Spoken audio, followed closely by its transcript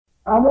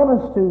I want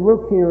us to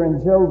look here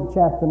in Job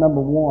chapter number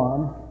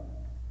 1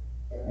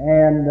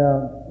 and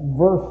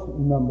verse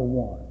number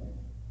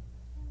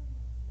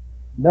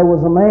 1. There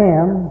was a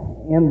man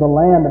in the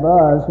land of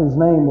Uz whose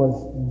name was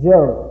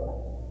Job.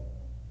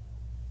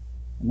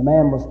 And the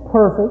man was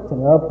perfect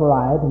and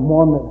upright and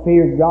one that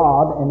feared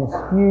God and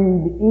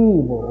eschewed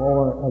evil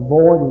or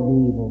avoided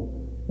evil.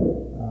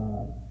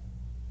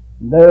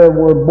 There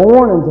were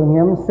born unto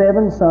him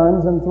 7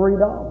 sons and 3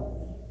 daughters.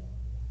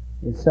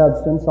 His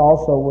substance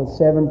also was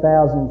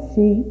 7,000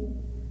 sheep,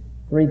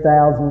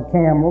 3,000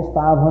 camels,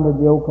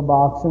 500 yoke of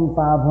oxen,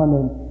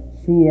 500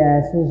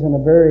 she-asses, and a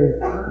very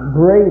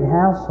great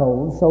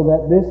household, so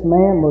that this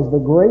man was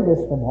the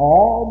greatest of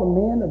all the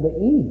men of the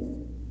east.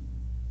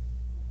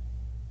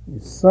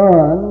 His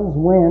sons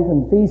went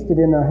and feasted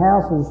in their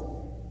houses,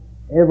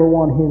 every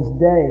one his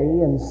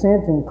day, and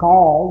sent and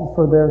called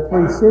for their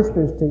 3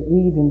 sisters to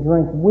eat and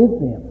drink with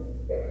them.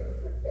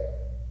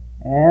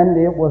 And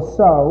it was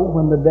so,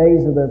 when the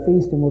days of their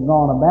feasting were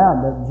gone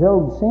about, that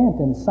Job sent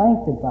and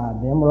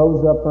sanctified them,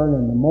 rose up early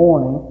in the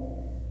morning,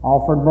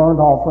 offered burnt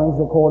offerings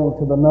according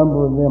to the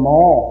number of them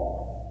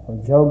all. For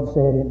Job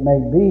said, "It may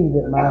be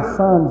that my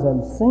sons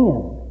have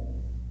sinned,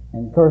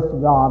 and cursed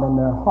God in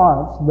their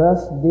hearts."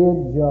 Thus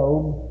did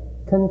Job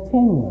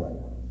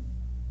continually.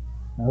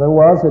 Now there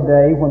was a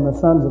day when the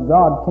sons of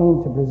God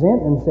came to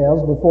present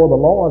themselves before the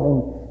Lord,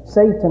 and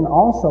Satan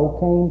also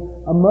came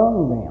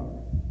among them.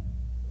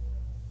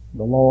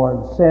 The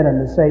Lord said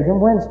unto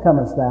Satan, "Whence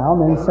comest thou?"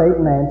 And then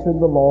Satan answered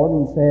the Lord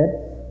and said,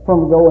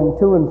 "From going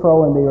to and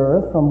fro in the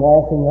earth, from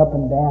walking up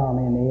and down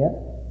in it."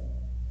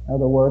 In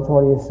other words,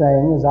 what he is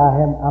saying is,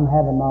 I'm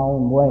having my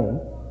own way.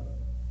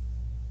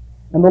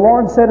 And the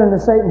Lord said unto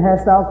Satan,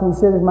 "Hast thou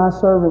considered my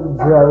servant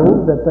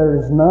Job, that there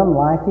is none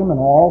like him in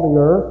all the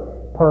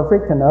earth,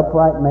 perfect and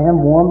upright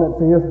man, one that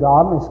feareth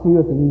God and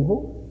escheweth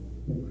evil?"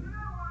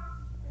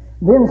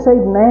 Then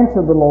Satan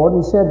answered the Lord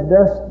and said,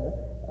 "Dost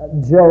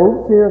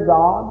Job fear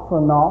God for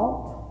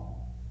naught?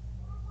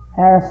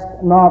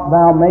 Hast not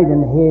thou made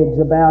an hedge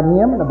about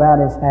him and about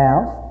his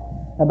house,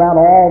 about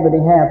all that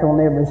he hath on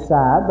every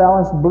side? Thou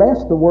hast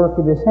blessed the work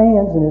of his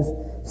hands, and his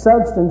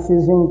substance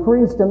is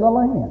increased in the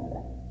land.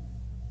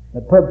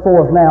 But put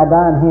forth now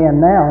thine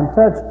hand now, and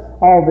touch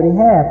all that he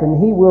hath, and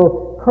he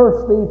will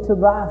curse thee to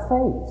thy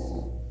face."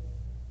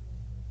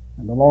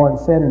 And the Lord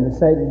said unto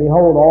Satan,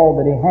 "Behold, all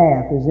that he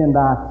hath is in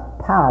thy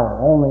power,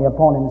 only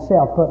upon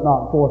himself put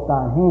not forth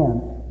thine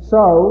hand."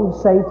 So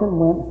Satan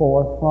went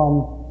forth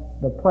from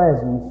the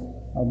presence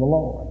of the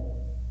Lord.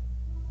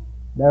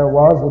 There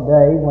was a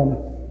day when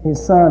his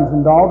sons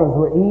and daughters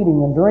were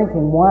eating and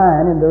drinking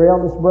wine in their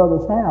eldest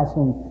brother's house,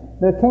 and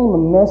there came a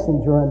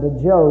messenger unto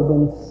Job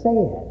and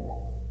said,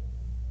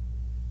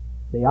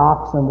 the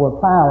oxen were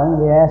plowing,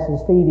 the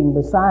asses feeding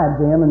beside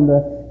them, and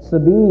the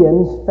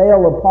Sabaeans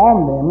fell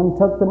upon them and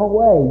took them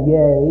away.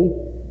 Yea,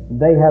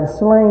 they have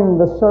slain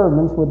the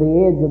servants with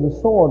the edge of the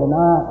sword, and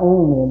I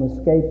only am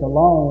escaped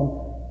alone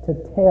to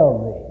tell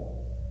thee.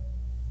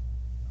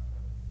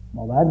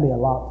 Well, that'd be a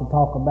lot to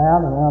talk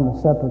about around the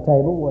supper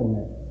table, wouldn't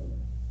it?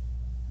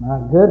 My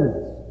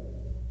goodness.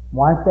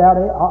 Wiped out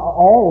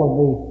all of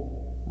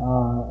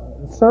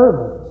the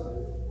servants,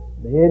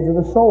 the edge of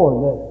the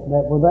sword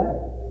that were there.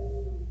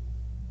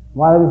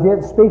 While he was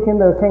yet speaking,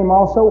 there came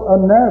also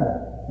another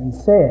and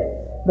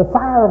said, "The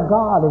fire of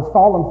God is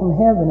fallen from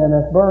heaven, and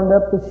hath burned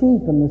up the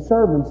sheep and the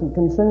servants, and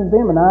consumed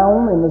them, and I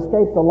only am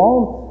escaped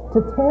alone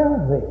to tell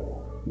thee."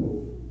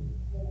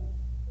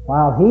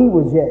 While he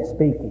was yet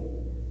speaking,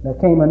 there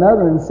came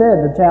another and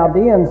said, "The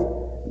Chaldeans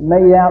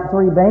made out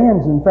 3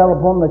 bands, and fell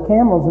upon the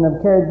camels, and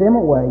have carried them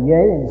away,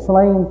 yea, and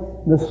slain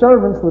the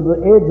servants with the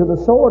edge of the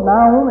sword, and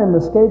I only am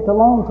escaped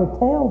alone to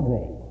tell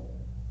thee."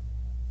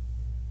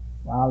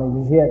 While he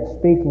was yet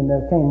speaking,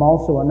 there came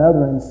also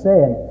another and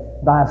said,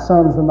 "Thy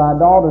sons and thy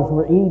daughters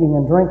were eating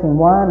and drinking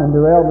wine in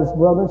their eldest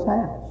brother's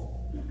house.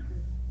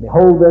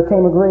 Behold, there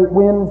came a great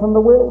wind from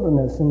the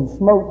wilderness, and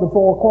smote the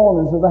 4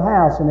 corners of the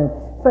house, and it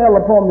fell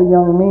upon the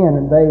young men,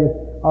 and they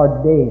are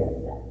dead.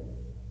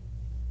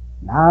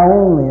 And I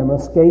only am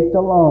escaped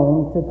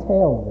alone to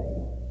tell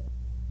thee."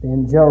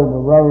 Then Job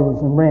arose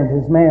and rent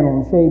his mantle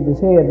and shaved his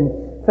head, and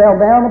fell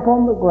down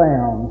upon the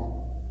ground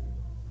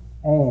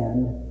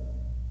and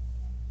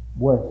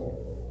worshiped.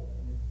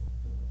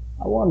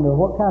 I wonder,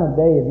 what kind of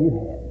day have you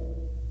had?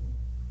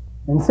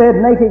 And said,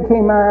 "Naked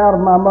came I out of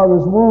my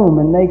mother's womb,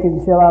 and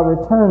naked shall I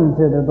return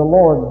thither. The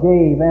Lord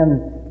gave,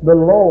 and the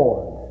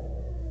Lord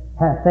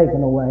hath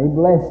taken away.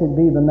 Blessed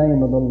be the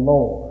name of the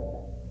Lord."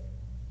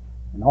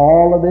 And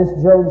all of this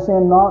Job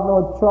sinned not,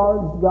 nor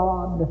charged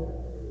God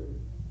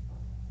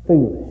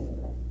foolish.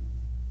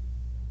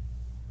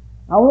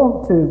 I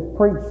want to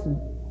preach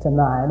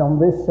tonight on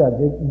this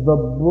subject, the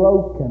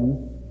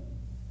broken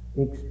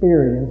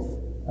experience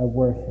of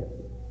worship.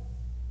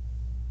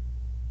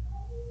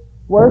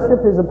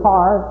 Worship is a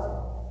part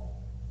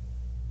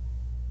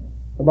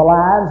of the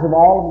lives of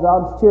all of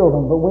God's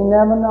children, but we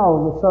never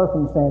know the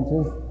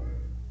circumstances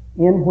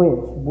in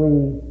which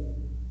we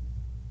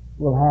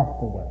will have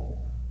to worship.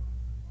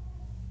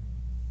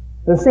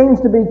 There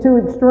seems to be 2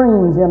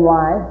 extremes in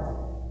life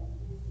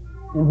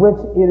in which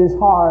it is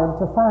hard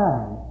to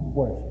find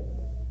worship.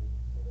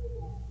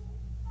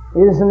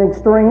 It is an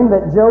extreme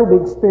that Job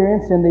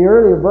experienced in the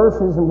earlier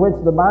verses in which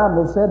the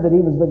Bible said that he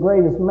was the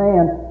greatest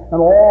man in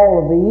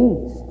all of the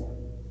East.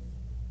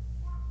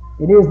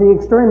 It is the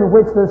extreme in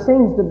which there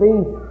seems to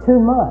be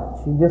too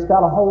much. You just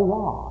got a whole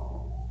lot.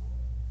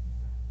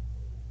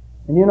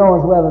 And you know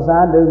as well as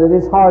I do that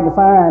it's hard to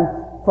find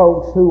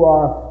folks who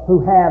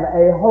have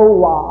a whole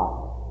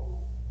lot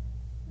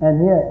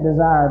and yet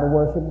desire to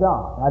worship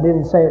God. I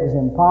didn't say it was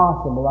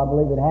impossible. I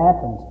believe it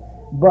happens.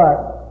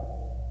 But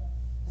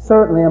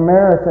certainly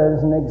America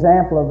is an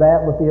example of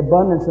that. With the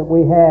abundance that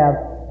we have,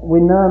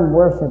 we none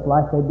worship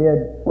like they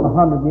did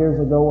 100 years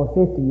ago or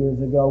 50 years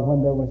ago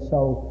when there was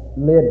so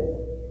little.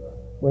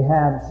 We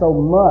have so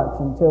much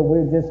until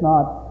we're just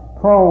not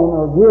prone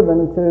or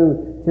given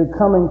to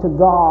coming to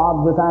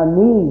God with our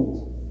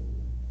needs.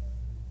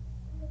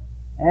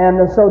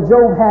 And so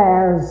Job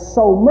has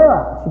so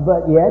much,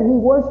 but yet he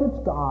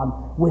worships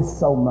God with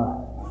so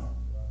much.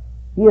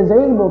 He is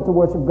able to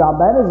worship God.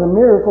 That is a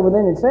miracle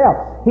within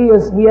itself. He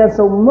has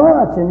so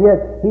much, and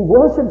yet he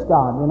worships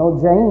God. You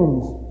know,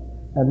 James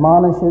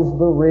admonishes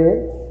the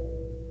rich,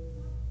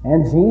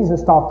 and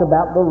Jesus talked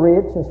about the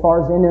rich as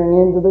far as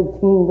entering into the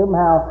kingdom,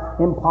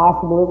 how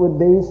impossible it would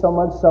be, so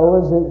much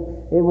so as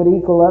it would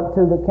equal up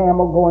to the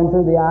camel going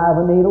through the eye of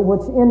a needle,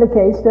 which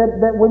indicates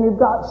that when you've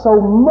got so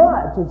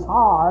much, it's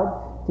hard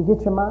to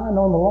get your mind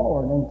on the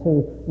Lord and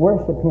to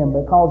worship Him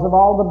because of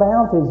all the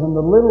bounties and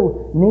the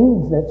little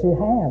needs that you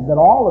have, that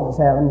all of us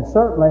have. And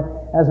certainly,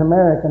 as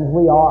Americans,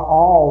 we are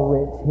all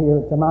rich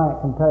here tonight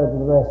compared to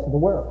the rest of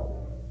the world.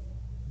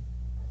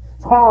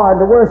 It's hard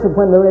to worship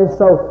when there is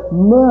so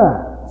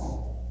much.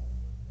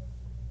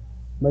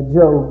 But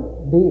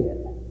Job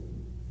did.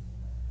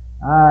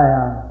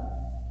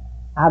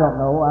 I don't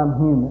know, I'm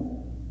human.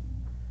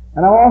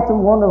 And I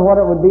often wonder what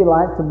it would be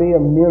like to be a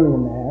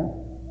millionaire.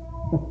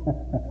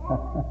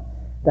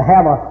 To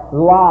have a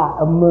lot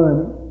of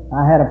money.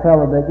 I had a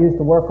fellow that used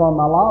to work on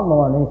my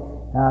lawnmower, and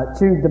he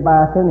chewed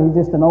tobacco, and he's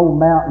just an old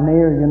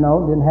mountaineer, you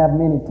know, didn't have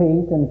many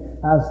teeth. And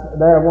I was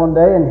there one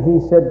day, and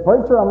he said,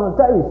 "Preacher, I'm going to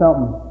tell you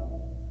something."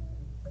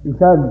 He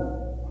said,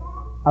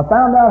 "I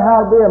found out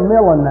how to be a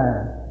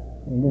millionaire."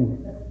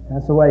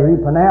 That's the way he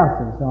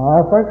pronounced it. So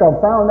I think I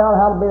found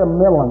out how to be a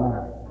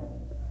millionaire.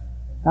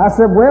 I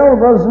said, "Well,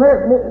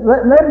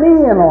 let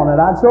me in on it.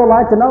 I'd sure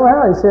like to know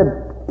how." He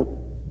said,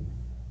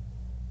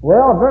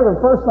 "Well, I figure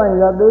the first thing you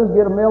got to do is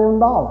get $1 million."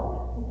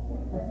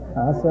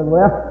 I said,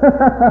 "Well,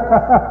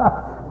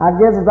 I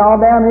guess it's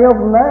all downhill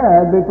from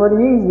there. It'd be pretty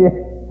easy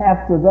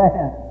after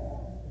that."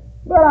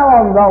 But I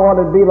don't know what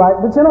it'd be like.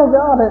 But you know,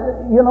 God,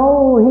 you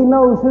know, He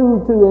knows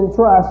who to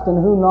entrust and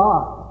who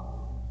not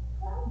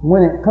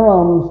when it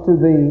comes to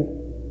the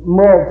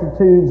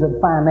multitudes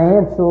of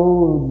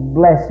financial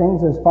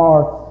blessings as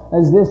far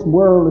as this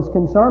world is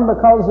concerned,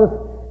 because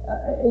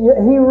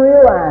He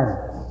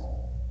realizes.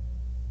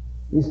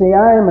 You see,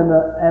 I am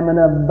an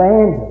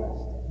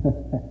evangelist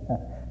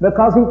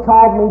because He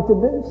called me to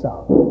do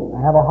so.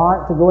 I have a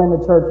heart to go into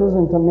churches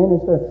and to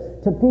minister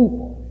to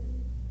people.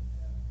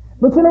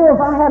 But you know, if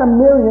I had $1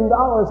 million,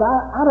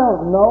 I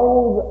don't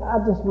know, I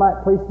just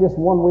might preach just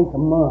 1 week a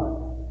month.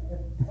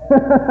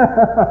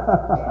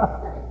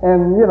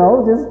 And, you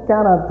know, just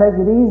kind of take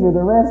it easy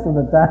the rest of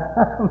the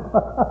time.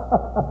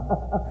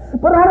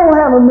 But I don't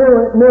have $1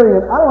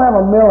 million, I don't have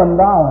 $1 million,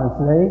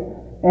 see?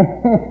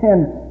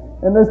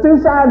 And there's two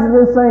sides of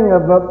this thing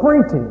of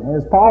preaching,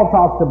 as Paul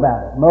talked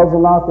about it.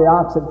 Muzzle not the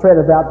ox that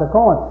treadeth out the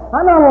corn.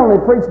 I not only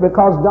preach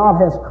because God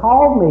has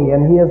called me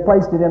and He has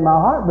placed it in my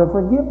heart, but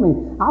forgive me,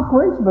 I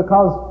preach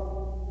because,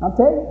 I'll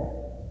tell you,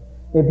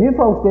 if you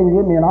folks didn't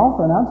give me an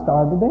offering, I'd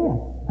starve to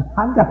death.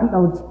 I've got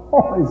no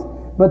choice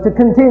but to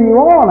continue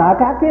on. I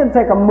can't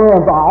take a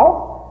month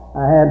off.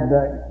 I had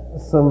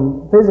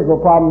some physical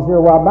problems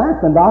here a while back.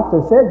 The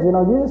doctor said, you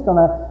know, you're just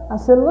going to... I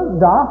said, look,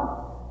 Doc,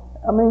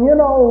 I mean, you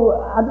know,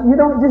 you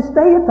don't just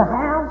stay at the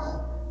house.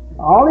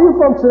 All you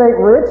folks that ain't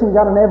rich and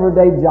got an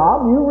everyday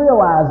job, you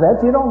realize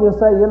that. You don't just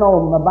say, you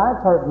know, my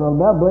back's hurting a little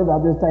bit, I believe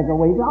I'll just take a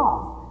week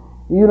off.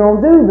 You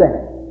don't do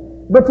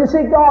that. But you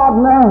see, God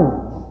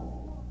knows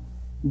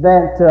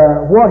that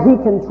what He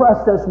can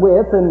trust us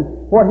with and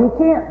what He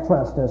can't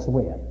trust us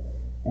with.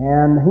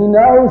 And He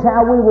knows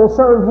how we will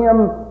serve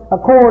Him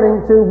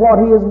according to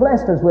what He has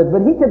blessed us with.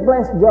 But He could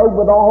bless Job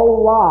with a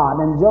whole lot,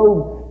 and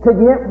Job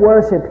could yet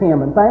worship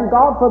Him. And thank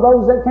God for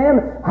those that can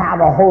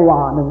have a whole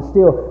lot and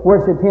still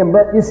worship Him.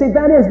 But you see,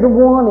 that is the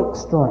one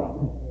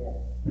extreme.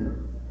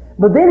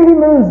 But then He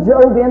moves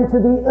Job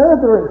into the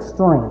other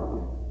extreme.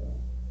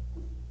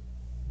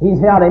 He's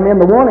had him in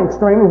the one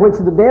extreme in which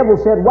the devil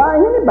said, "Why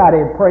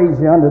anybody would praise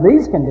you under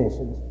these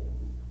conditions?"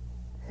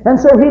 And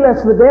so He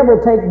lets the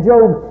devil take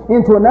Job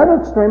into another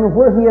extreme of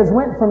where he has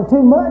went from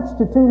too much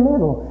to too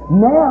little.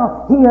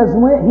 Now he has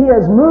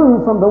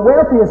moved from the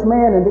wealthiest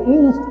man in the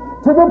East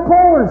to the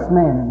poorest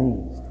man in the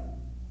East.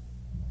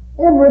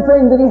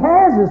 Everything that he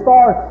has as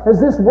far as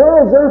this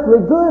world's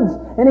earthly goods,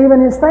 and even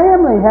his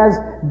family, has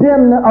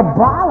been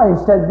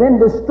abolished, has been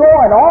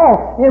destroyed.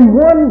 All in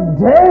one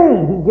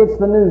day he gets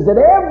the news that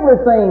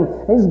everything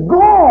is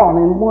gone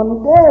in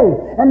one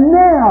day. And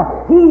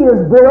now he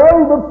is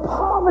below the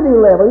poverty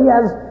level.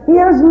 He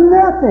has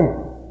nothing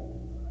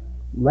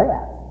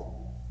left.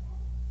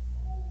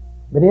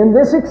 But in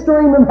this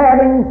extreme of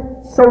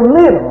having so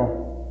little,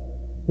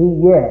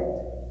 he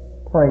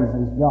yet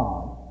praises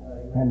God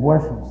and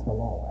worships the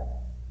Lord.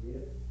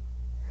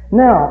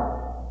 Now,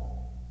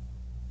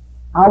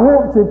 I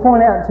want to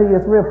point out to you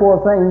 3 or 4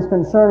 things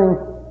concerning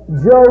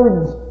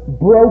Job's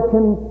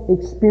broken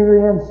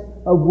experience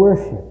of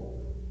worship.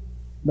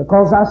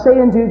 Because I say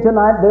unto you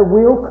tonight, there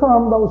will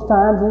come those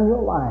times in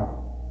your life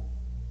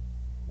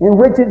in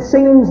which it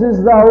seems as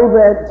though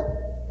that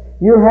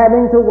you're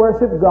having to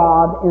worship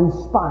God in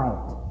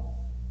spite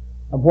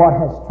of what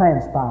has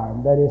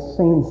transpired, that it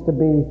seems to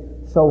be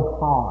so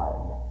hard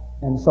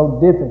and so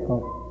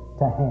difficult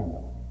to handle.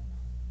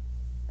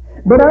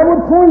 But I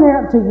would point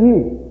out to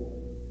you,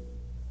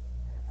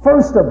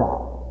 first of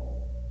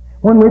all,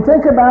 when we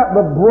think about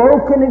the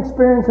broken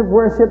experience of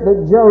worship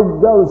that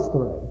Job goes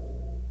through,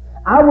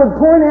 I would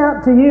point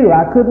out to you,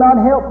 I could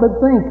not help but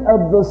think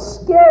of the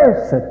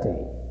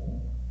scarcity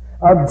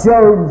of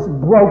Job's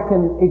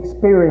broken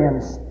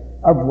experience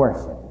of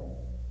worship.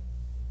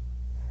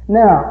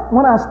 Now,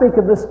 when I speak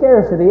of the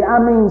scarcity, I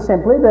mean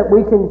simply that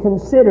we can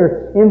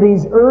consider in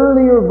these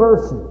earlier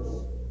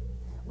verses,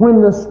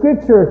 when the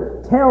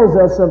Scripture tells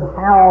us of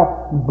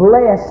how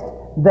blessed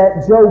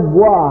that Job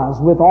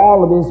was with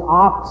all of his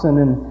oxen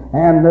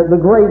and the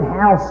great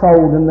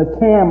household and the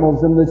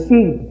camels and the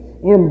sheep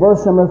in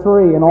verse number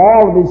 3, and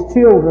all of his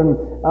children,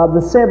 the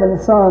 7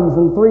 sons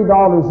and 3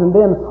 daughters, and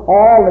then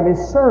all of his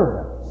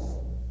servants.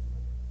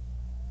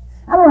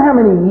 I don't know how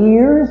many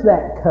years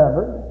that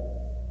covered,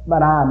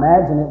 but I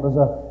imagine it was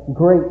a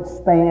great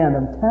span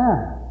of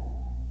time.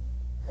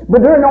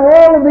 But during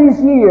all of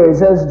these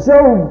years, as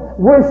Job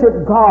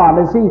worshiped God,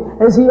 as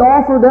he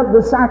offered up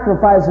the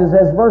sacrifices,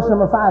 as verse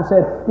number 5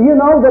 said, do you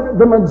know that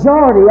the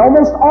majority,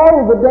 almost all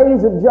of the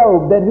days of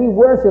Job that he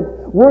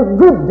worshiped were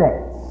good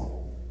days?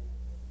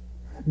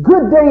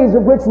 Good days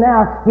of which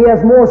now he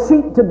has more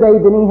sheep today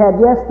than he had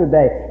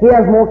yesterday. He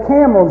has more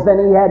camels than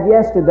he had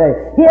yesterday.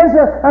 He has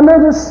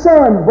another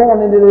son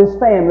born into his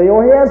family,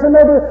 or he has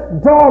another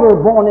daughter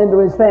born into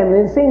his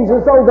family. It seems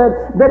as though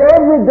that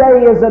every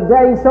day is a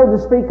day, so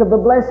to speak, of the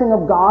blessing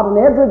of God,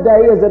 and every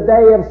day is a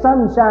day of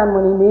sunshine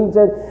when he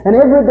needs it, and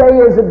every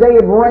day is a day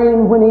of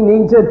rain when he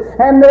needs it.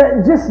 And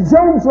just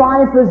Job's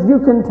life, as you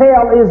can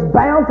tell, is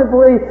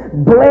bountifully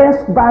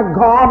blessed by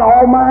God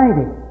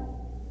Almighty.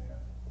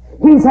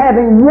 He's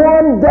having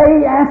one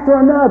day after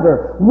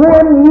another,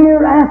 1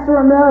 year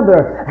after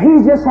another.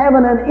 He's just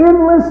having an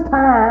endless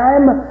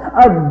time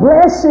of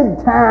blessed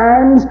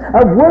times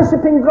of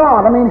worshiping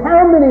God. I mean,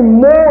 how many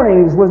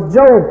mornings was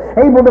Job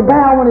able to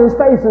bow on his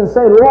face and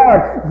say,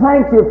 Lord,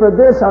 thank you for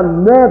this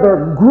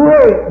another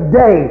great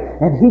day.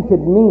 And he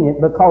could mean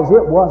it because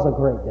it was a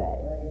great day.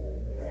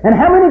 And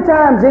how many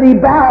times did he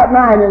bow at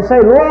night and say,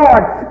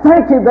 Lord,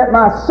 thank you that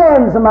my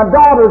sons and my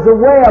daughters are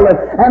well,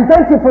 and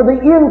thank you for the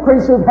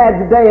increase we've had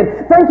today,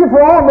 and thank you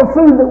for all the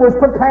food that was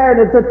prepared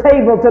at the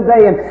table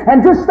today, and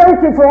just thank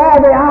you for all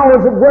the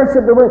hours of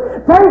worship that we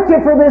thank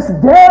you for this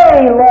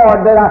day,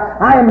 Lord, that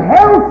I am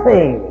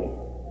healthy.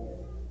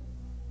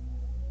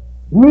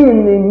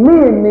 Many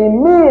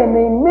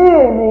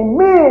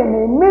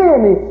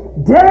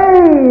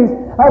days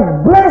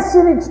of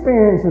blessed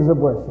experiences of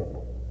worship.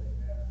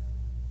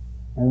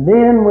 And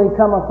then we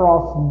come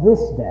across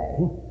this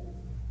day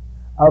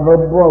of a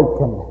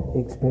broken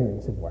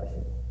experience of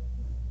worship.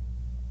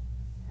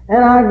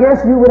 And I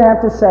guess you would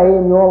have to say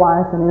in your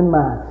life and in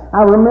mine.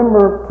 I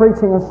remember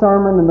preaching a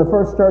sermon in the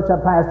first church I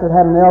pastored,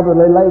 had an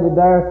elderly lady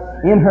there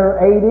in her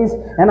 80s.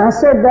 And I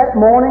said that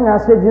morning, I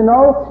said, you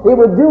know, it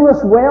would do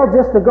us well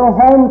just to go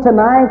home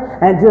tonight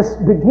and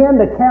just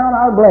begin to count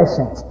our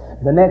blessings.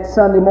 The next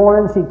Sunday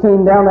morning, she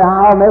came down the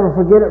aisle, never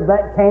forget it,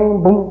 that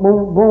cane, boom,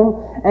 boom, boom.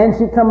 And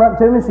she come up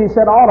to me and she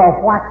said, I ought to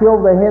whack you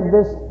over the head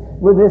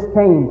with this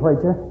cane,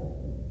 preacher.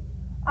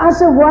 I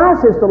said, why,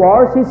 Sister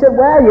Laura? She said,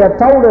 well, you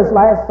told us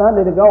last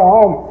Sunday to go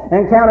home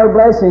and count our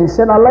blessings.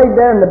 She said, I laid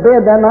there in the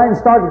bed that night and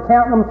started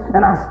counting them,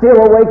 and I'm still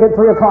awake at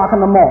 3 o'clock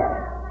in the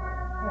morning.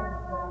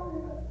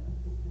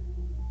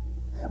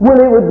 Well,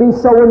 it would be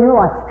so in your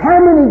life. How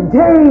many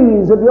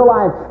days of your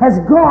life has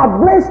God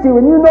blessed you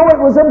and you know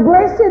it was a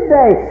blessed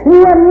day and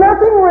you had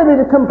nothing really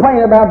to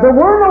complain about? There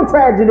were no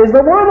tragedies.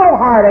 There were no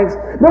heartaches.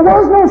 There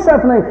was no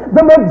suffering.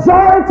 The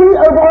majority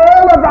of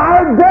all of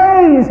our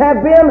days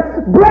have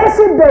been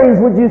blessed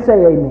days. Would you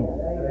say amen?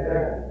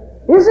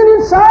 Isn't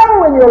it so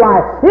in your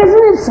life?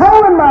 Isn't it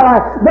so in my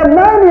life? The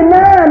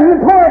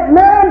 99.9%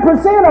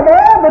 of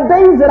all the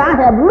days that I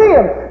have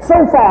lived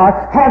so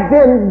far have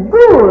been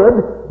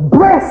good,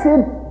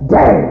 blessed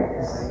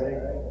days.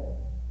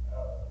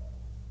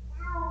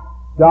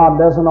 God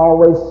doesn't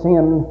always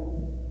send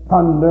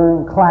thunder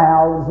and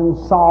clouds and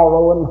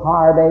sorrow and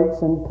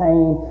heartaches and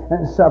pain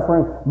and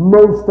suffering.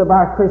 Most of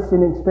our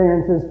Christian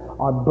experiences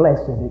are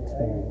blessed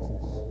experiences.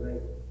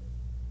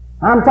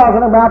 I'm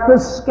talking about the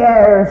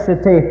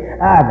scarcity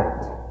of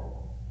it.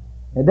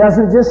 It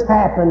doesn't just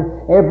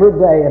happen every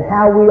day, and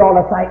how we ought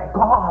to thank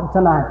God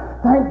tonight.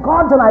 Thank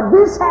God tonight.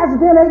 This has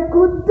been a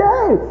good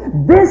day.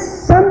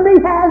 This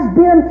Sunday has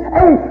been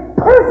a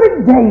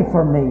perfect day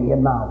for me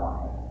and my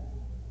wife.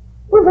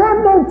 We've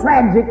had no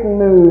tragic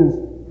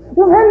news.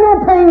 We've had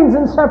no pains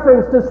and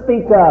sufferings to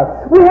speak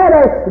of. We had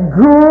a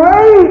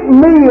great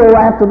meal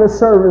after the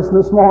service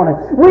this morning.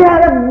 We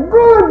had a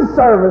good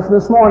service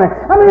this morning.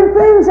 I mean,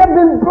 things have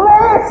been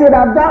blessed.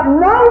 I've got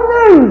no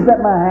news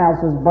that my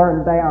house is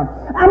burned down.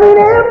 I mean,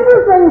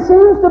 everything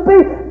seems to be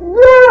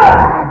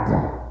good.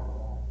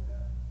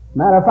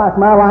 Matter of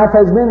fact, my life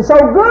has been so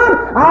good,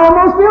 I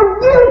almost feel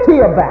guilty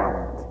about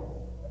it.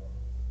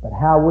 But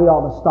how we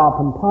ought to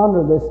stop and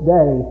ponder this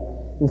day,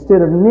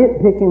 instead of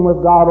nitpicking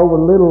with God over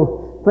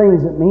little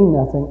things that mean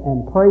nothing,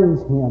 and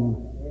praise Him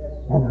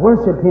and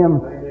worship Him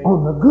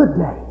on the good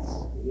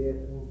days.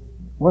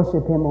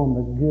 Worship Him on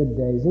the good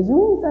days. Is there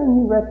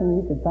anything you reckon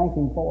you could thank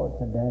Him for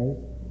today?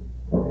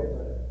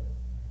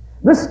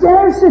 The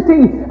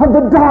scarcity of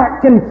the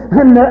dark and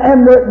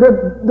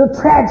the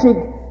tragic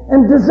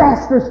and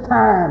disastrous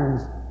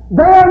times.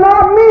 They are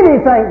not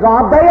many, thank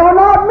God. They are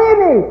not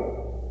many.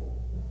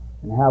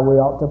 And how we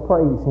ought to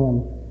praise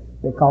Him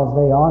because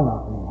they are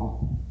not many.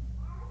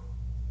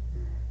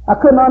 I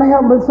could not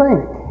help but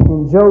think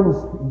in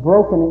Job's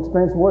broken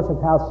experience of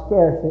worship how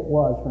scarce it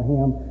was for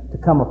him to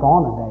come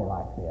upon a day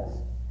like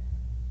this.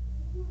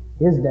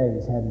 His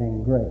days had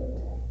been great.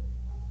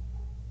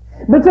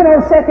 But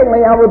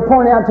secondly, I would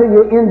point out to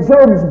you, in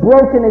Job's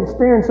broken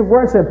experience of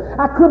worship,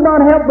 I could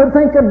not help but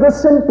think of the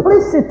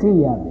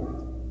simplicity of it.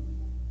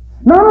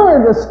 Not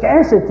only the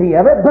scarcity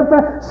of it, but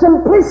the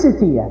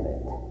simplicity of it.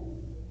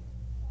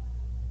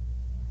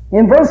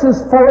 In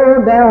verses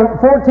 14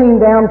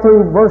 down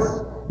through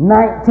verse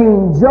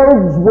 19,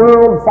 Job's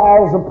world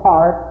falls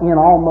apart in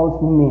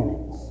almost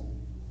minutes.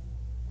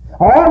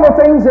 All the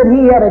things that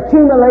he had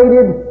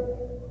accumulated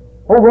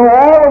over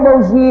all of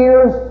those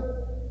years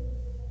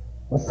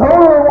was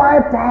totally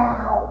wiped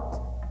out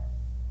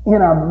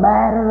in a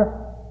matter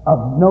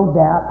of no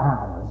doubt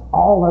hours.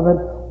 All of it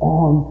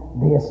on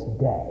this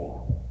day.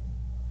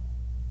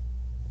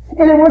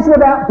 And it was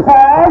without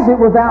pause,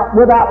 it was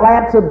without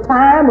lapse of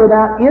time,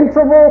 without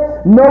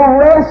interval, no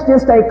rest,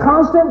 just a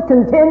constant,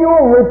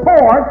 continual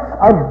report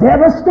of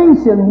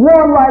devastation,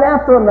 one right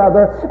after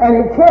another, and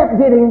it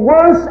kept getting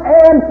worse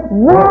and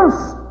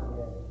worse.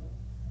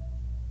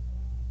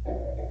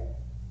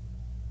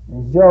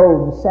 As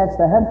Job sits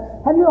there,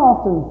 have you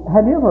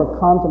ever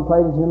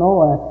contemplated,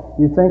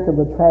 you think of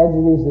the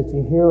tragedies that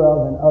you hear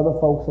of in other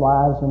folks'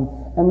 lives, and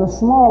the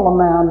small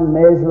amount and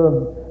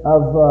measure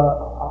of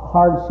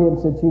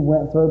hardships that you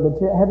went through, but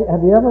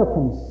have you ever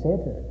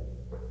considered?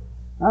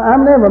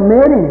 I've never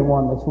met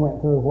anyone that's went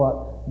through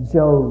what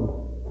Job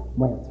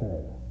went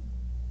through.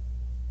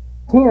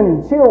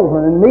 10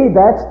 children, and me,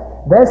 that's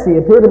the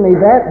epitome.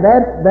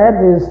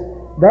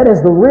 That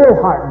is the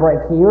real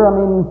heartbreak here. I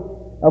mean,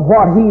 of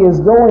what he is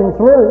going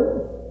through.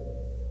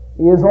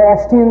 He has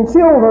lost 10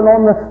 children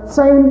on the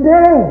same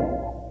day,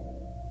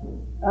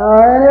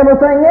 and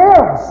everything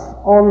else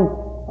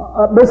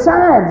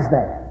besides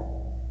that.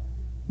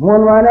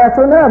 One right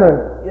after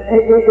another.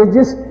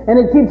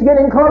 It keeps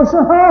getting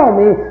closer home.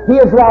 He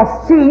has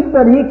lost sheep,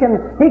 but he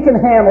can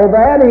handle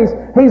that.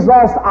 He's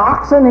lost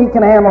oxen, he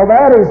can handle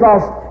that. He's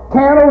lost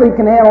cattle, he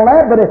can handle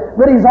that.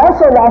 But he's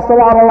also lost a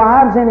lot of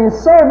lives in his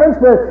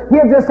servants, but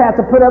he'll just have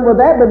to put up with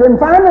that. But then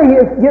finally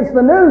he gets the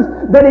news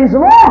that he's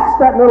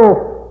lost that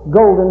little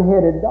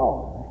golden-headed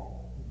dog.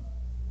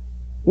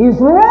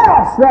 He's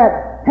lost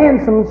that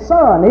handsome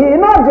son. He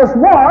not just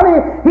one,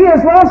 he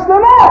has lost them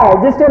all,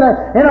 just in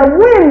a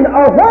whirl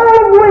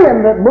of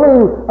wind that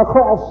blew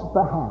across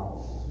the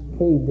house,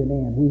 caved it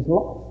in. He's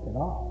lost it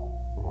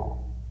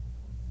all.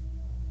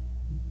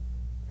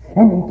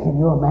 And can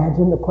you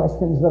imagine the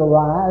questions that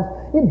arise?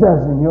 It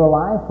does in your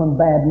life when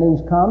bad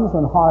news comes,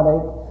 when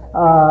heartache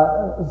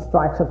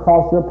strikes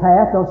across your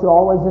path. Don't you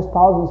always just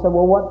pause and say,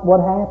 well, what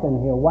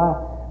happened here? Why?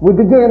 We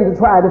begin to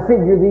try to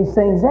figure these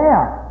things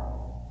out.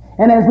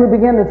 And as we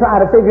begin to try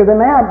to figure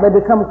them out, they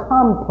become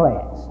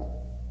complex.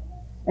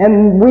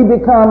 And we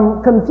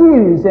become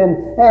confused.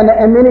 And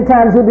many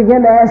times we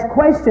begin to ask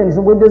questions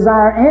and we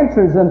desire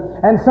answers.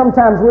 And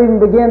sometimes we even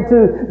begin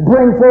to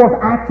bring forth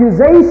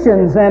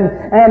accusations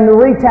and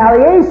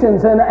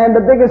retaliations. And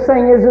the biggest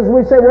thing is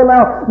we say, well,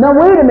 now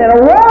wait a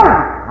minute,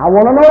 why? I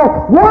want to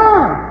know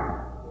why.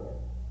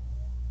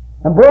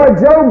 And boy,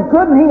 Job,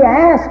 couldn't he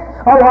ask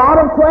a lot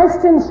of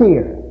questions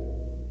here?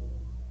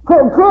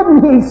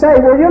 Couldn't he say,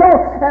 well,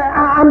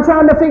 I'm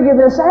trying to figure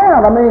this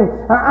out. I mean,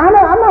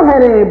 I've not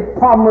had any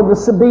problem with the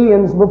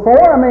Sabaeans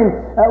before. I mean,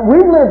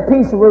 we've lived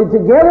peacefully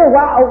together.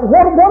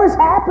 What has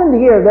happened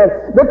here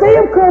that they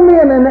have come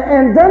in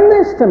and done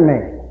this to me?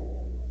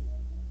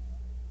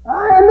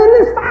 And then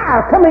this fire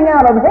fire coming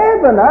out of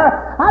heaven.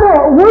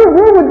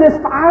 Where would this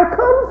fire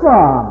come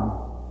from?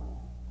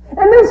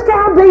 And these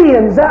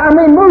Chaldeans,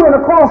 moving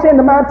across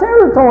into my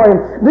territory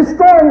and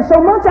destroying so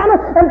much.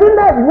 And then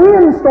that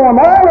windstorm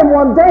all in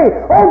one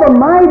day, all the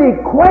mighty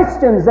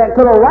questions that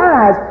could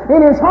arise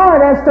in his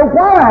heart as to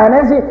why.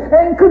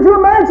 And could you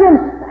imagine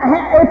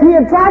if he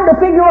had tried to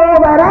figure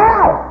all that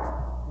out?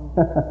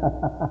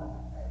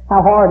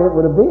 How hard it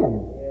would have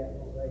been.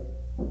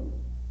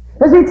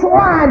 As he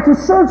tried to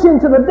search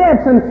into the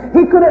depths, and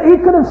he could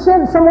have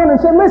sent someone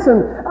and said,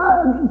 "Listen,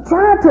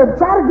 try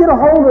to get a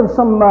hold of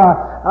some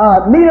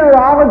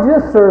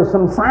meteorologists or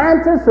some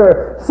scientists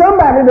or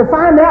somebody to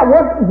find out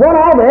what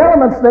all the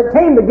elements that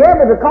came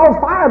together to cause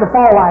fire to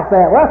fall like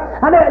that." Well,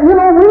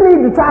 we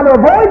need to try to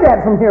avoid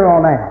that from here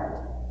on out.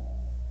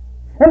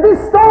 And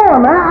this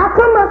storm, how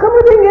come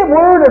we didn't get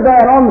word of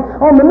that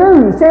on the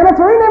news? Channel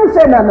 3 never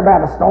said nothing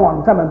about a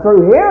storm coming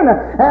through here,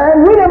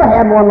 and we never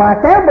had one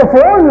like that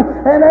before,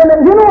 and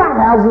our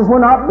houses were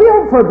not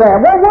built for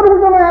that. Well, what are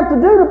we going to have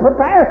to do to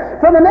prepare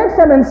for the next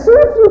time? And see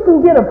if you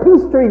can get a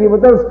peace treaty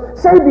with those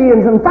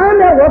Sabians and find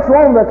out what's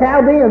wrong with the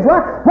Chaldeans. Why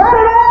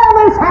did all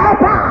this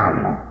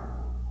happen?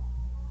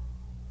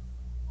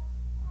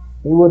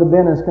 He would have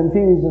been as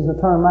confused as a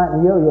termite in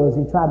a yo-yo as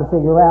he tried to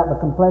figure out the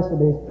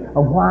complexities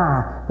of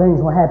why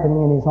things were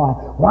happening in his life.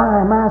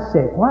 Why am I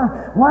sick? Why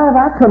have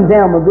I come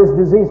down with this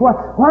disease? Why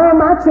are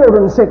my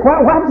children sick?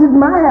 Why did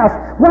my house?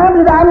 Why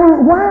did I lose?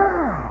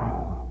 Why?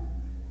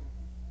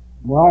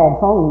 We're all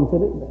prone to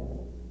do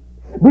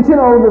that. But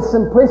the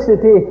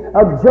simplicity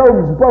of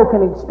Job's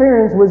broken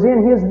experience was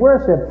in his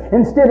worship.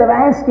 Instead of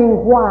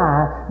asking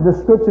why, the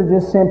Scripture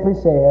just simply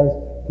says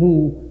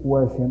he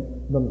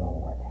worshiped the Lord.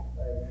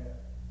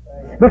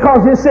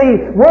 Because you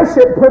see,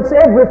 worship puts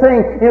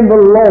everything in the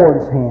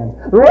Lord's hands.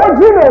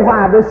 Lord, you know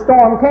why this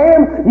storm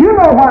came. You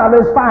know why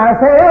this fire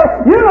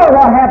fell. You know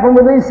what happened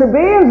with these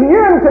Sabaeans, and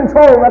you're in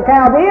control of the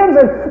Chaldeans.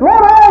 And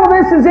Lord, all of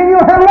this is in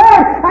your hand.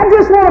 Lord, I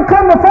just want to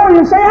come before you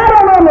and say, I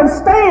don't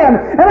understand,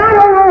 and I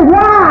don't know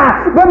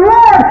why. But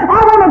Lord,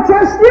 I want to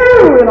trust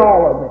you in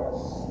all of this.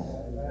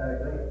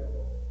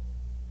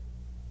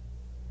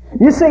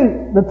 You see,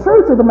 the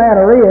truth of the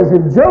matter is,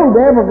 if Job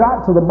ever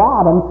got to the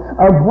bottom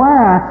of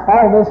why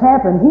all this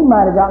happened, he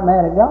might have got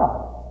mad at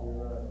God.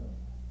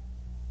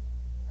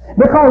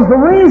 Because the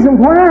reason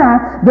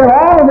why that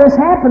all of this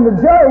happened to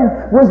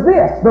Job was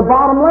this, the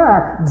bottom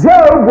line.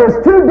 Job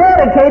was too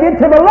dedicated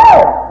to the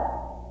Lord.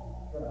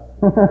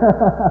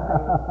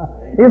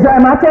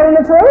 Am I telling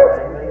the truth?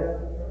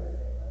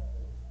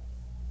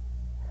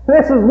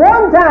 This is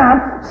one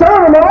time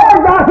serving the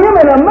Lord got him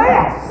in a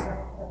mess.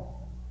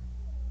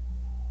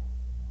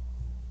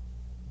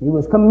 He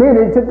was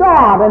committed to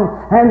God,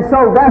 and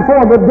so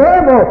therefore the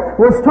devil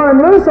was turned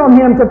loose on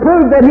him to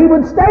prove that he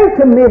would stay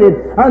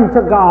committed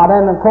unto God,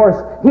 and of course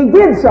he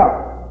did so.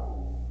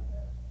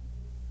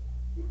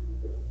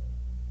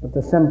 But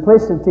the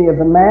simplicity of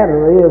the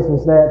matter is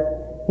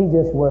that he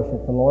just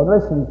worshiped the Lord.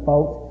 Listen,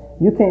 folks,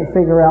 you can't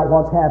figure out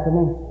what's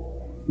happening.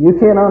 You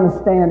can't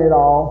understand it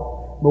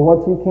all, but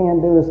what you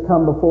can do is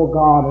come before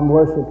God and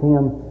worship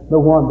Him,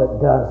 the one that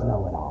does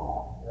know it all.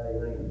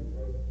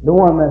 The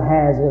one that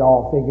has it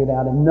all figured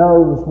out and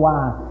knows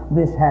why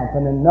this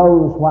happened and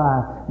knows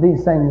why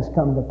these things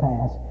come to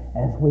pass.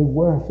 As we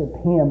worship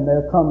Him,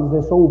 there comes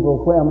this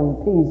overwhelming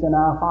peace in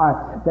our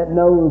heart that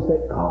knows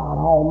that God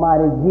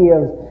Almighty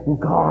gives and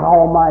God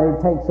Almighty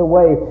takes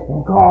away and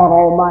God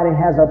Almighty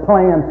has a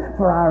plan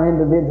for our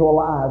individual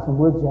lives,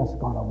 and we're just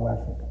going to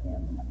worship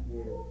Him.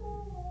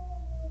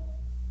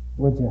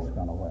 We're just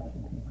going to worship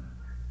Him.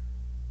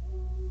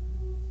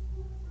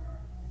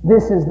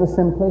 This is the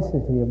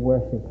simplicity of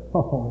worship.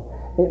 Oh,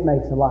 it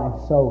makes life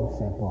so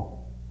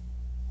simple.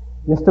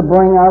 Just to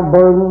bring our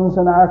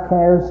burdens and our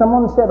cares.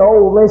 Someone said,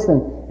 oh,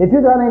 listen, if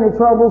you've got any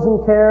troubles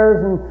and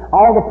cares and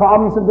all the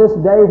problems of this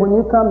day, when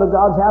you come to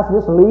God's house,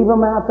 just leave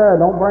them out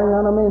there. Don't bring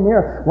none of them in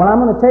here. Well,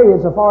 I'm going to tell you,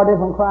 it's a far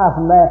different cry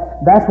from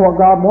that. That's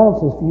what God wants,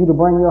 is for you to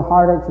bring your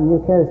heartaches and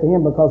your cares to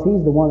Him, because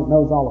He's the one that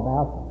knows all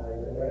about them.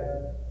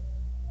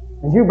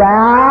 As you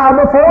bow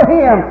before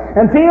Him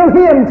and feel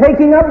Him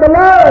taking up the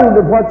load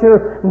of what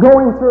you're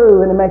going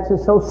through, and it makes it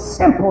so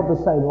simple to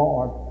say,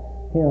 Lord,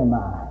 here am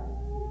I.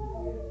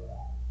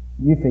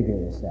 You figure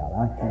this out.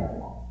 I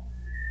can't.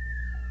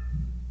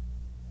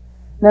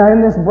 Now,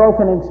 in this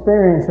broken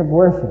experience of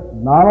worship,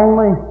 not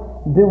only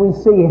do we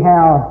see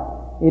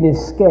how it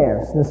is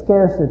scarce, the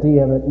scarcity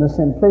of it and the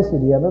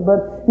simplicity of it,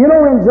 but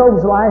in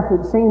Job's life,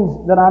 it seems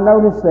that I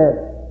noticed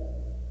that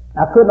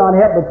I could not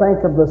help but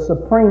think of the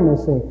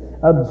supremacy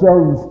of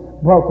Job's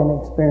broken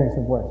experience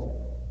of worship.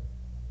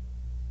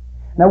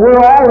 Now, we're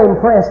all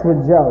impressed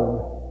with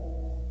Job.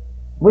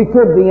 We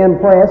could be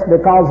impressed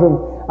because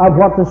of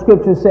what the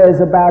Scripture says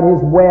about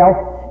his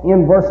wealth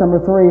in verse number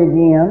 3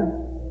 again.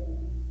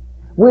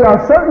 We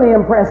are certainly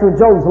impressed with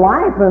Job's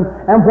life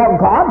and what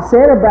God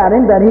said about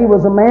him, that he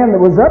was a man that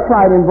was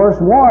upright in verse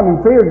 1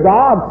 and feared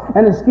God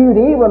and eschewed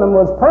evil and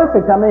was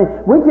perfect. I mean,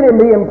 we can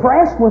be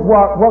impressed with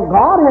what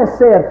God has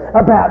said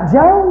about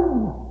Job.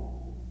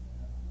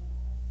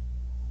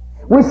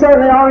 We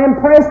certainly are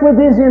impressed with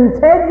his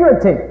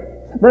integrity.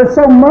 There's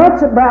so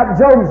much about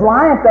Job's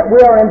life that we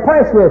are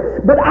impressed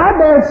with. But I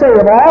dare say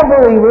of all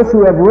believers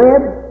who have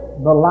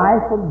read the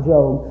life of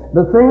Job,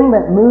 the thing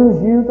that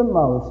moves you the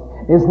most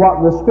is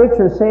what the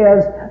Scripture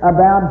says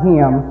about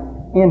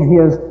him in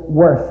his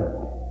worship.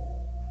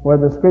 Where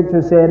the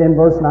Scripture said in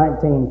verse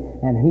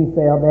 19, and he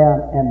fell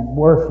down and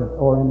worshiped,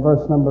 or in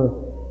verse number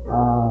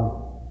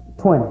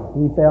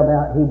 20, he fell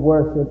down, he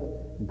worshiped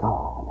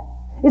God.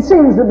 It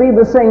seems to be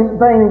the same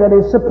thing that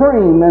is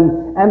supreme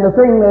and the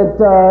thing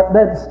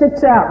that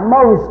sticks out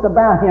most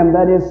about him,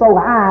 that is so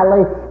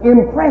highly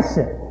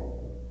impressive.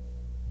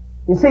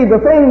 You see,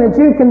 the thing that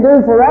you can do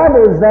for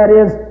others that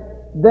is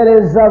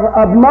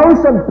of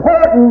most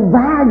important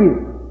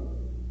value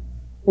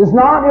is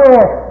not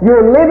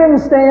your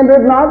living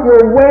standard, not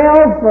your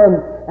wealth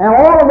and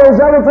all of those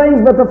other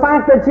things, but the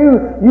fact that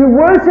you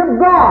worship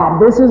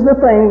God. This is the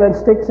thing that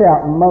sticks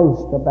out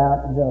most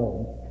about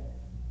Job.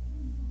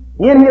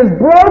 In his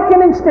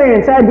broken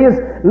experience, at his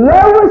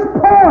lowest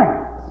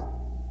point,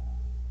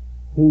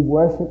 he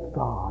worshiped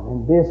God.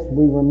 And this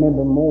we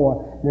remember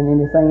more than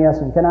anything else.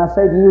 And can I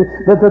say to you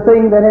that the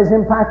thing that has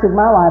impacted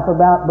my life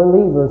about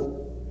believers,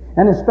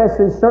 and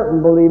especially certain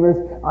believers,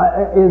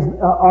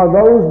 are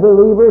those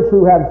believers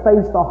who have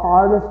faced the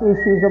hardest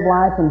issues of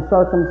life and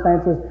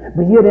circumstances,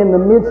 but yet in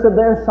the midst of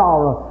their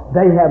sorrow,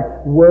 they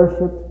have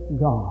worshiped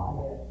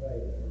God.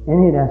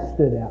 And it has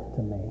stood out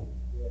to me.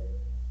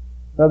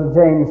 Brother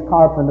James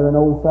Carpenter, an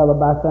old fellow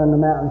back there in the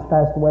mountains,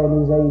 passed away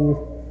in his 80s.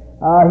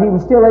 He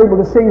was still able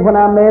to see when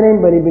I met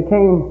him, but he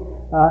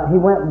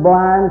went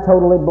blind,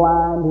 totally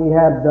blind. He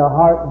had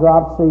heart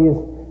dropsies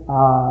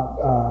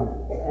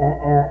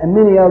and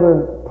many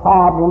other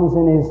problems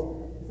in his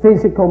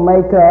physical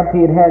makeup.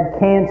 He had had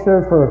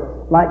cancer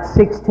for like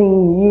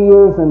 16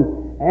 years,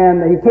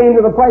 and he came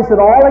to the place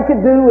that all he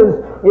could do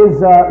is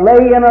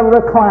lay in a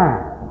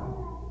recliner.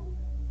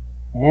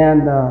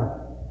 And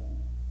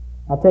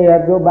I'll tell you,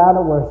 I'd go by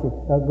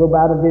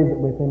to visit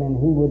with him, and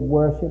he would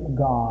worship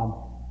God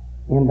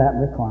in that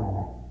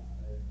recliner.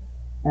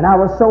 And I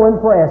was so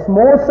impressed.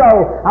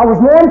 I was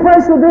more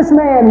impressed with this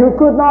man who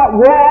could not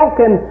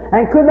walk and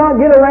could not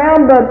get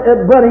around,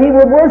 but he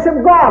would worship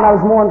God. I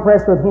was more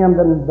impressed with him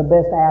than the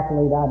best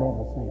athlete I'd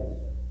ever seen.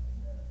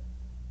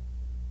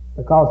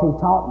 Because he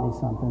taught me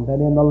something,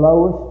 that in the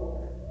lowest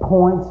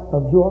points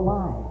of your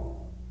life,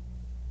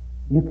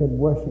 you could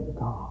worship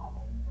God.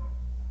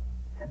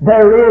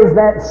 There is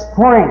that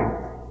strength.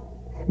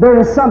 There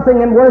is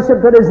something in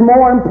worship that is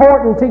more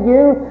important to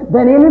you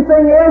than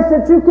anything else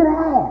that you can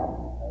have.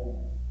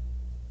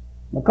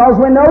 Because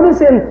we notice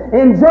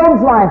in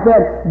Job's life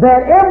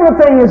that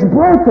everything is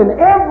broken.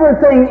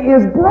 Everything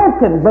is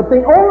broken. But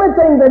the only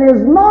thing that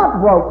is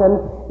not broken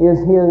is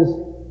his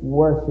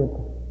worship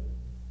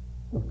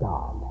of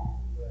God.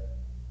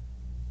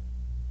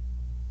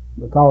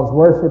 Because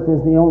worship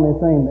is the only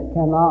thing that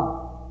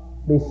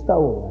cannot be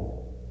stolen.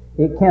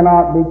 It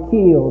cannot be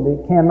killed.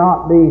 It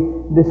cannot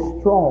be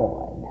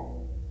destroyed.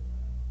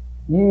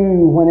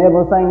 When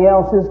everything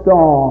else is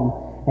gone,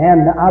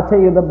 and I tell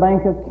you, the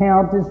bank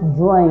account is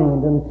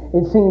drained, and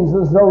it seems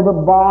as though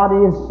the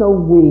body is so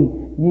weak,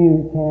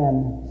 you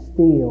can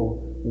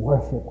still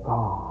worship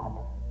God.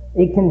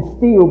 It can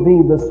still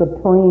be the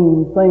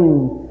supreme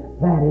thing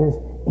that is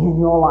in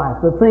your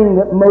life. The thing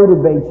that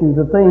motivates you,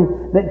 the thing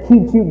that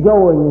keeps you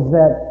going, is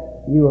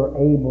that you are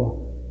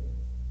able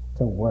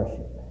to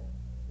worship.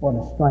 What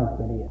a strength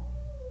it is.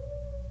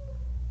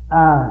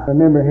 I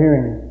remember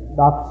hearing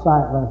Dr.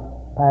 Sightler,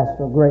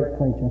 pastor, a great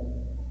preacher,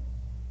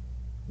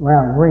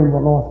 around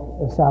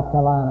Greenville, South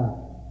Carolina,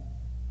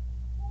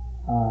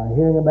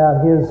 hearing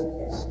about his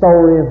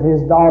story of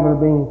his daughter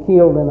being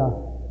killed in a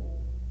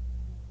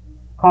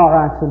car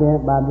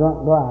accident by a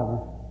drunk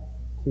driver.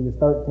 She was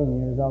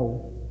 13 years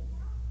old.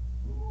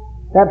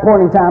 At that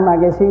point in time, I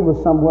guess he was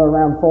somewhere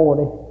around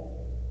 40,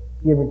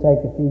 give or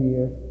take a few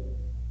years.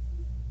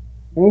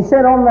 And he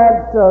said on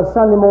that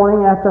Sunday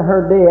morning after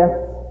her death,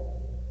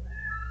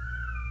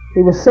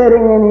 he was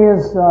sitting in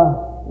his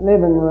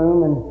living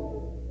room and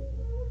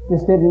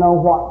just didn't know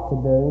what to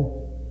do.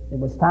 It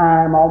was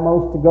time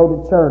almost to go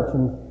to church,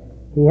 and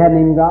he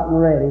hadn't even gotten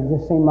ready. It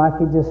just seemed like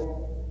he just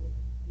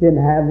didn't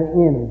have the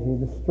energy,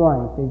 the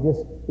strength. He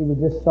was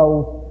just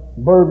so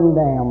burdened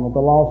down with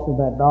the loss of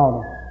that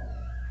daughter.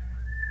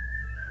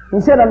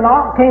 He said a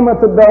knock came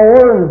at the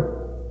door, and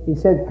he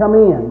said, "Come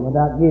in,"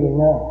 without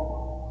getting up.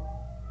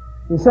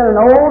 He said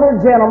an older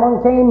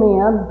gentleman came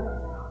in,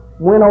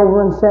 went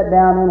over and sat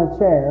down in a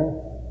chair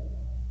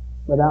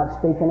without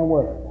speaking a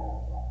word.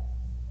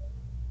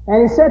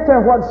 And he sat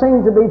there what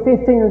seemed to be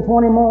 15 or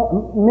 20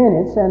 more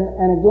minutes and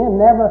again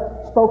never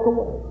spoke a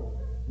word.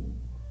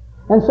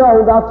 And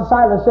so Dr.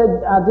 Sightler said,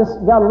 I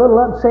just got a little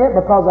upset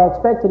because I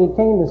expected he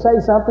came to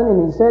say something,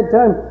 and he said to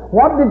him,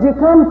 "What did you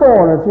come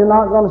for if you're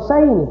not going to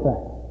say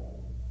anything?"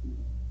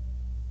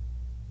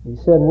 He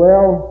said,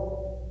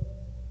 "Well,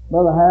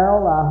 Brother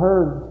Harold, I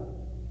heard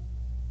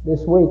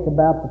this week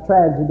about the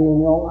tragedy in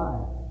your life."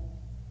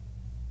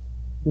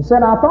 He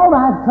said, "I thought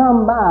I'd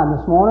come by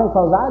this morning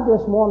because I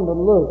just wanted to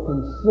look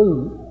and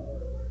see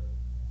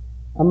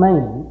a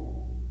man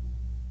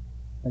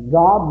that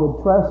God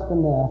would trust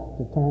enough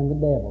to turn the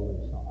devil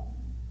loose on.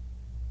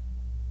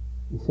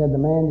 He said the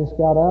man just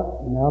got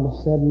up and never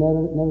said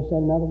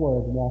another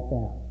word and walked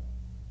out.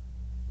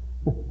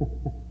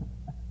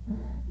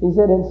 He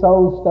said, it's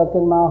so stuck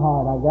in my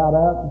heart. I got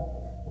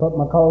up, put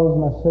my clothes,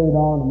 my suit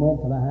on, and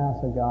went to the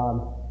house of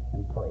God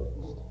and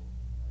preached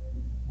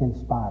in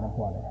spite of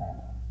what had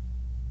happened.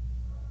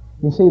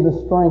 You see, the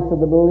strength of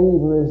the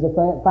believer is the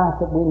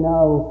fact that we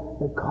know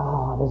that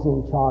God is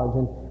in charge,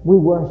 and we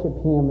worship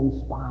Him in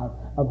spite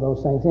of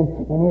those things. And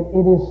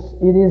it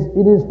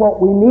is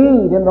what we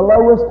need in the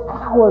lowest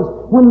hours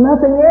when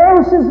nothing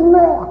else is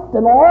left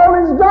and all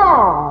is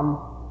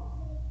gone.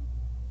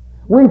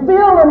 We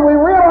feel and we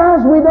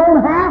realize we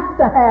don't have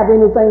to have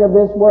anything of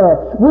this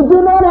world. We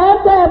do not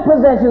have to have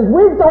possessions.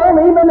 We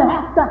don't even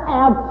have to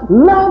have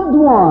loved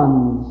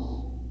ones.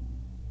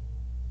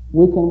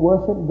 We can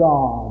worship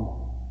God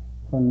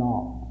for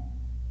naught.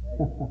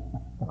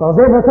 Because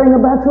everything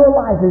about your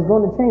life is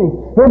going to change.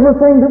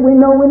 Everything that we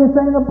know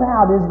anything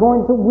about is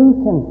going to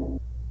weaken.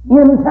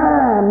 In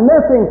time,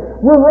 nothing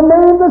will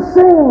remain the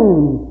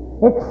same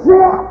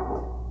except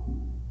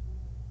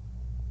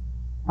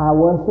our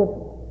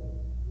worship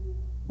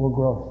will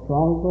grow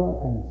stronger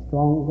and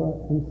stronger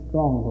and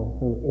stronger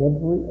through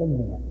every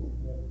event.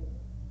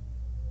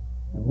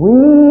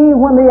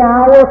 When the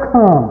hour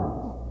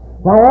comes,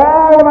 when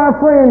all of our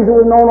friends that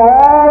we've known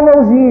all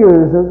those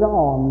years are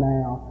gone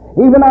now,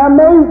 even our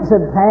mates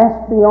have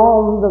passed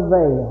beyond the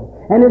veil,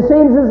 and it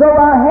seems as though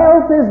our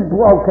health is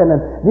broken,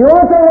 and the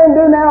only thing we can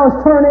do now is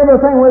turn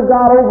everything we've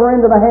got over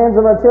into the hands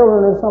of our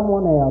children or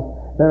someone else.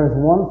 There's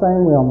one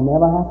thing we'll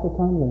never have to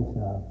turn loose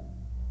of,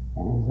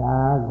 and it's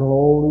our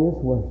glorious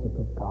worship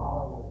of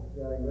God.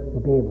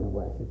 We'll be able to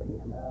worship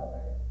Him.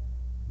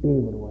 Be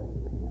able to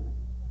worship Him.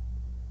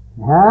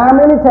 How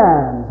many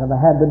times have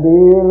I had the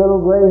dear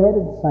little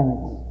gray-headed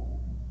saints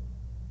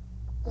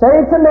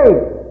say to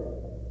me,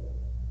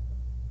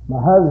 my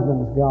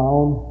husband's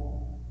gone,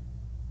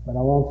 but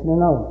I want you to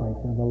know,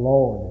 preacher, the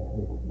Lord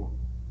is with you.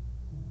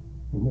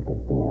 And you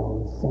could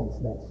feel and sense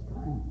that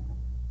strength.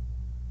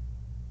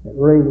 That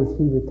really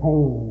she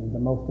retained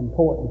the most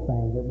important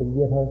thing that would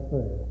get her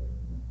through.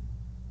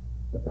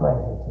 The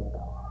presence of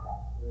God.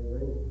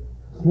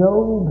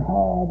 Job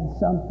had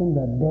something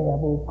the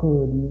devil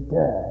couldn't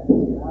touch.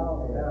 And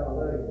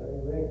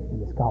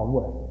it's called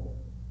worship.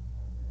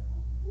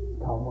 It's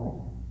called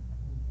worship.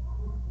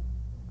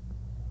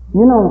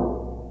 You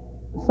know,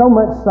 so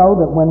much so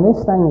that when this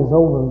thing is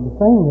over, the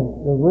thing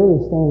that really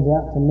stands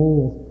out to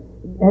me is,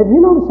 have you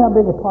noticed how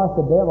big a part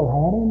the devil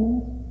had in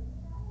this?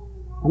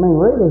 I mean,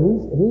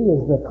 really, he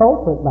is the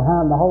culprit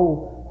behind the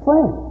whole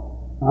thing.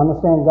 I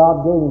understand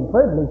God gave him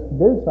privilege to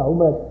do so,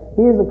 but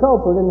he is the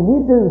culprit, and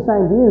he'd do the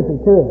same to you if he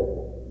could.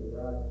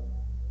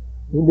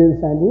 He'd do the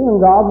same to you,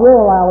 and God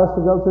will allow us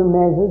to go through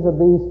measures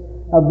of these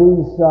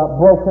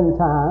broken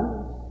times,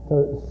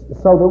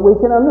 so that we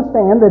can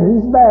understand that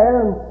He's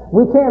there, and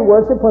we can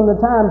worship when the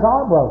times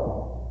are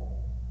broken.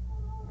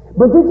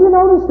 But did you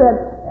notice that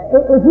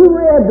if you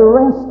read the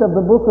rest of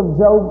the book of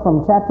Job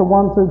from chapter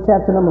 1 through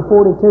chapter number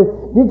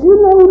 42, did you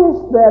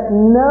notice that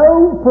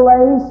no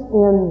place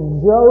in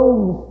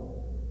Job's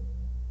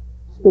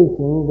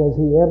speaking does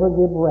he ever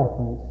give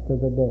reference to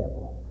the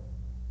devil?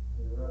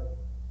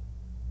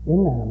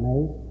 Isn't that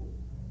amazing?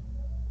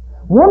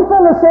 One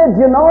fellow said,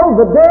 you know,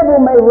 the devil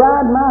may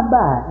ride my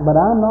back, but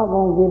I'm not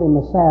going to give him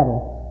a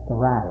saddle to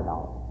ride it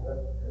on.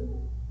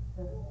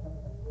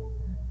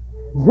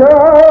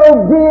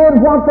 Job did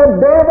what the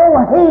devil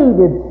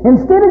hated.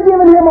 Instead of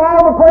giving him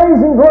all the praise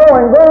and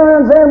glory and going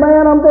around saying,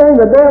 man, I'm telling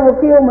you, the devil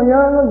killed my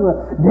youngins, the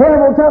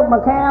devil took my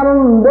cattle,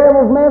 and the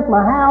devil's messed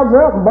my house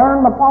up and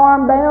burned my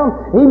farm down,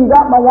 even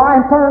got my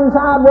wife turned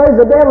sideways,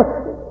 the devil...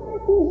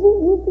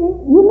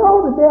 You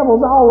know the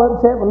devil's all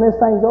upset when this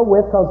thing's over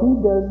with because he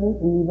doesn't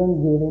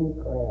even give him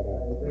credit.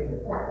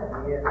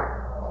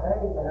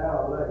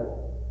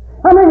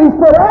 I mean, he's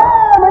put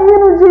all the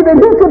energy that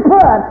he could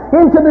put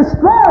into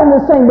destroying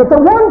this thing, but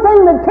the one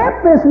thing that kept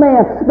this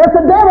man, that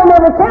the devil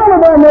never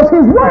counted on, was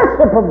his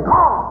worship of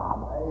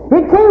God.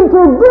 It came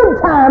through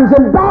good times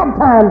and bad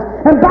times,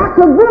 and back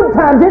to good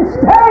times it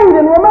stayed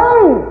and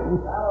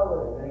remained.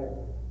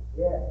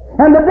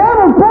 And the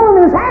devil's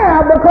pulling his hair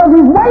out because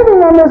he's waiting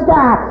on this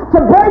guy to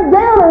break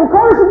down and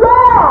curse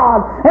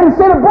God. And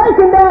instead of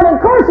breaking down and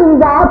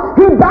cursing God,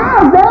 he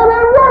bows down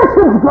and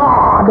worships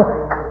God.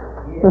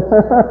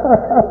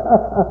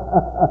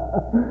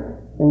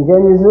 And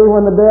can you see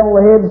when the devil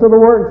heads to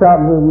the workshop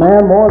and says,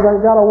 man, boys,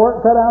 I've got a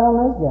work cut out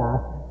on this guy.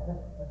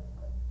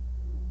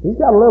 He's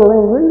got a little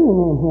ingredient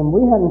in him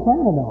we hadn't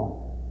counted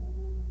on,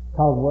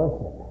 called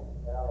worship.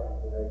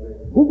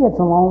 He gets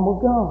along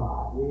with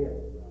God.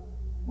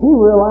 He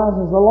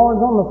realizes the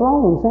Lord's on the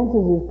throne and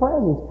senses His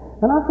presence.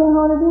 And I can't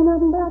hardly do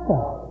nothing about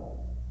that.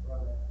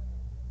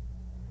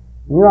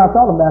 You know, I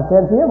thought about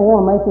that. If you ever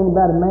want to make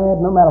anybody mad,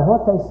 no matter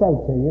what they say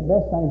to you, the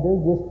best thing to do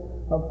is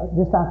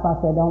just act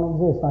like they don't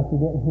exist, like you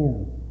didn't hear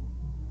them.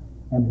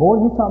 And boy,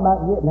 you talk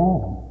about getting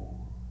at them.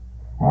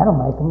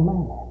 That'll make them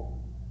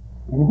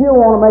mad. And if you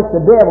want to make the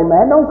devil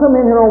mad, don't come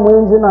in here on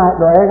Wednesday night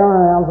dragging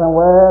around saying,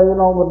 well, you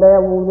know, the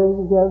devil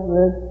is just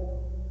this.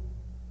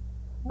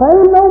 Pay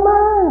him no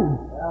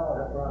mind.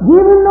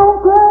 Give him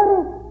no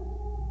credit.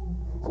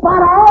 In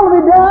spite of all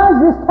he does,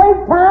 just take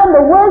time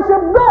to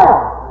worship God.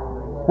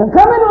 And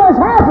come into his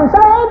house and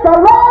say, ain't the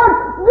Lord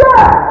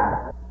good?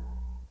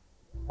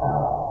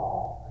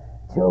 Oh,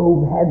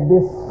 Job had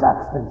this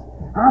substance.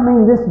 I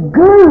mean, this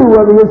glue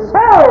of his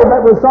soul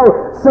that was so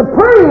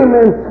supreme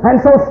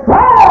and so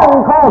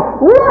strong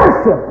called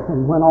worship.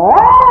 And when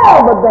all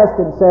the dust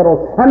had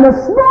settled and the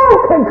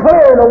smoke had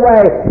cleared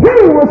away,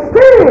 he was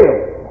still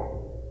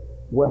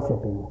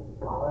worshiping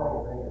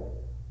God.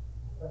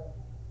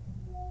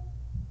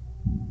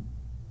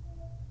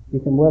 You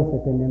can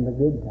worship him in the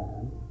good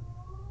times.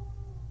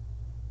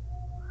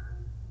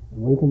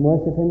 And we can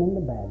worship him in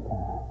the bad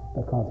times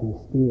because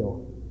he's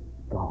still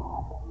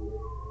God.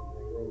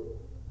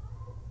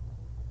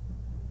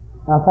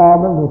 Our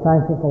Father, we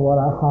thank you for what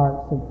our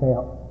hearts have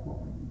felt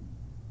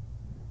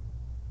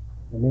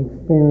and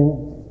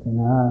experienced in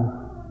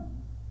our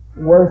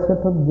worship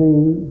of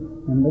thee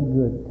in the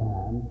good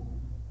times.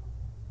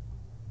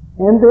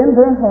 And then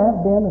there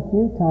have been a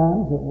few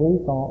times that we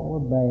thought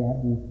were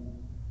bad, and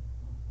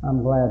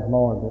I'm glad,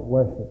 Lord, that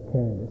worship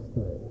carried us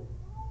through.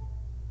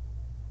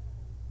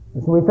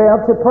 As we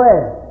felt your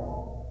presence,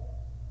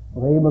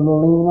 we're able to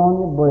lean on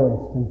your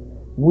breast and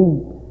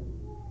weep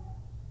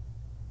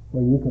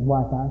where you could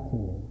wipe our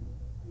tears.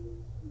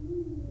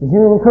 As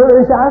you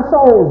encouraged our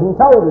souls and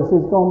told us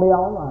it's going to be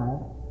all right.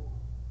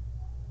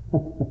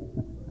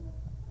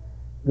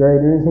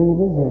 Greater is he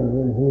that's in you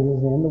than he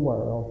is in the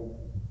world.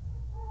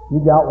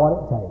 You got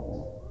what it takes.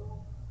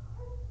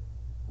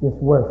 Just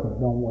worship,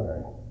 don't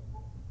worry.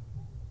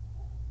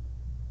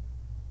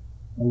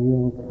 And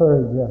you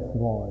encourage us,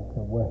 Lord, to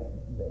worship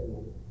thee.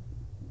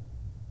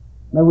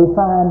 May we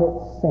find it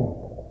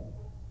simple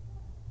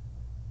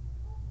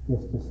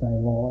just to say,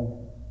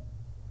 Lord,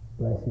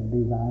 blessed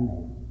be thy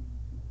name.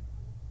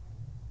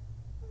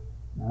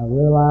 I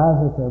realize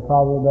that there are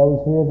probably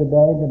those here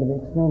today that have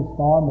experienced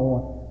far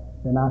more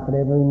than I could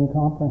ever even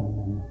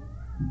comprehend.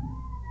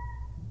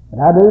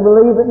 But I do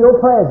believe that your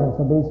presence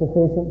will be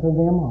sufficient for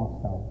them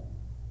also.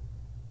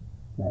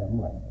 Let them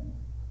rest.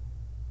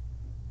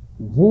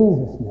 In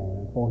Jesus'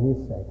 name and for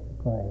his sake, we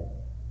pray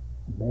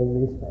and beg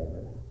these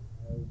favors.